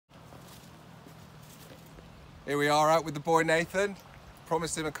Here we are out with the boy Nathan.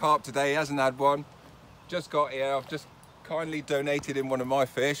 Promised him a carp today, he hasn't had one. Just got here, I've just kindly donated him one of my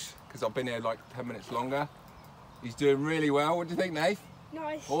fish because I've been here like 10 minutes longer. He's doing really well. What do you think, Nath?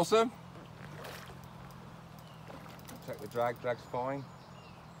 Nice. Awesome? Check the drag's fine.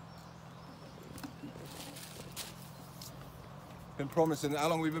 Been promising, how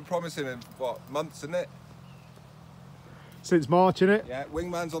long have we been promising him? What, months, isn't it? Since March, innit? Yeah,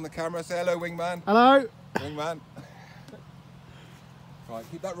 Wingman's on the camera. Say hello, Wingman. Hello. Wingman. Right,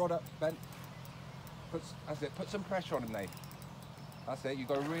 keep that rod up, Ben. That's it, put some pressure on him, Nate. That's it, you've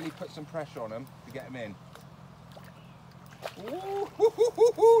got to really put some pressure on him to get him in. Ooh,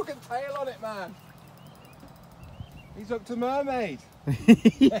 look at the tail on it, man. He's hooked a mermaid.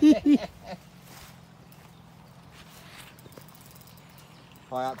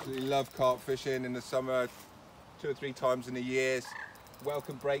 I absolutely love carp fishing in the summer, 2 or 3 times in a year.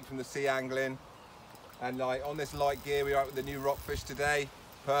 Welcome break from the sea angling. And like on this light gear, we're out with the new rockfish today.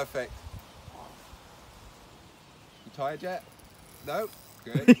 Perfect. You tired yet? No?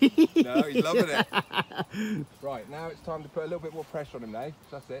 Good. No, he's loving it. Right, now it's time to put a little bit more pressure on him now.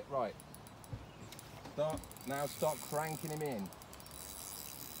 That's it, right. Start cranking him in.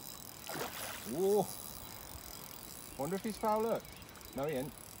 Whoa. Wonder if he's foul, look. No, he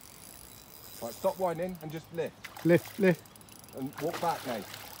ain't. Right, stop winding and just lift. Lift. And walk back now.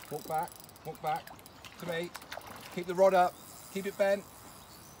 Walk back. To me. Keep the rod up. Keep it bent.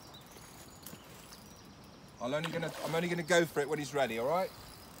 I'm only gonna go for it when he's ready, alright?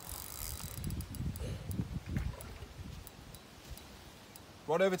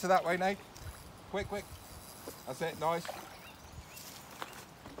 Rod over to that way, Nate. Quick. That's it, nice.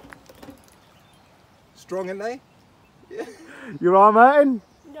 Strong, isn't they? Yeah. You alright, Martin?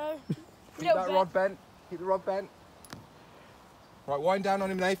 No. Keep that rod bent. Keep the rod bent. Right, wind down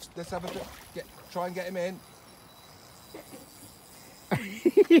on him, Nate. Let's have a bit. Try and get him in.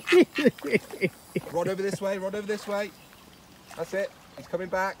 Rod over this way. That's it. He's coming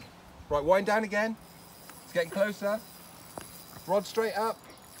back. Right, wind down again. He's getting closer. Rod straight up.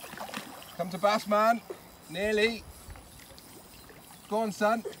 Come to Bassman. Nearly. Go on,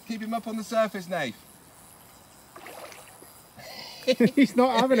 son. Keep him up on the surface, Nate. He's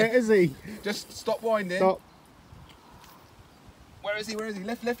not having it, is he? Just stop winding. Stop. Where is he?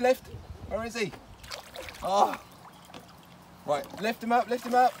 Lift. Where is he? Oh. Right, lift him up.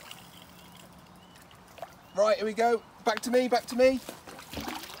 Right, here we go. Back to me.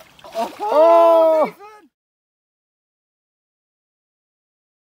 Oh,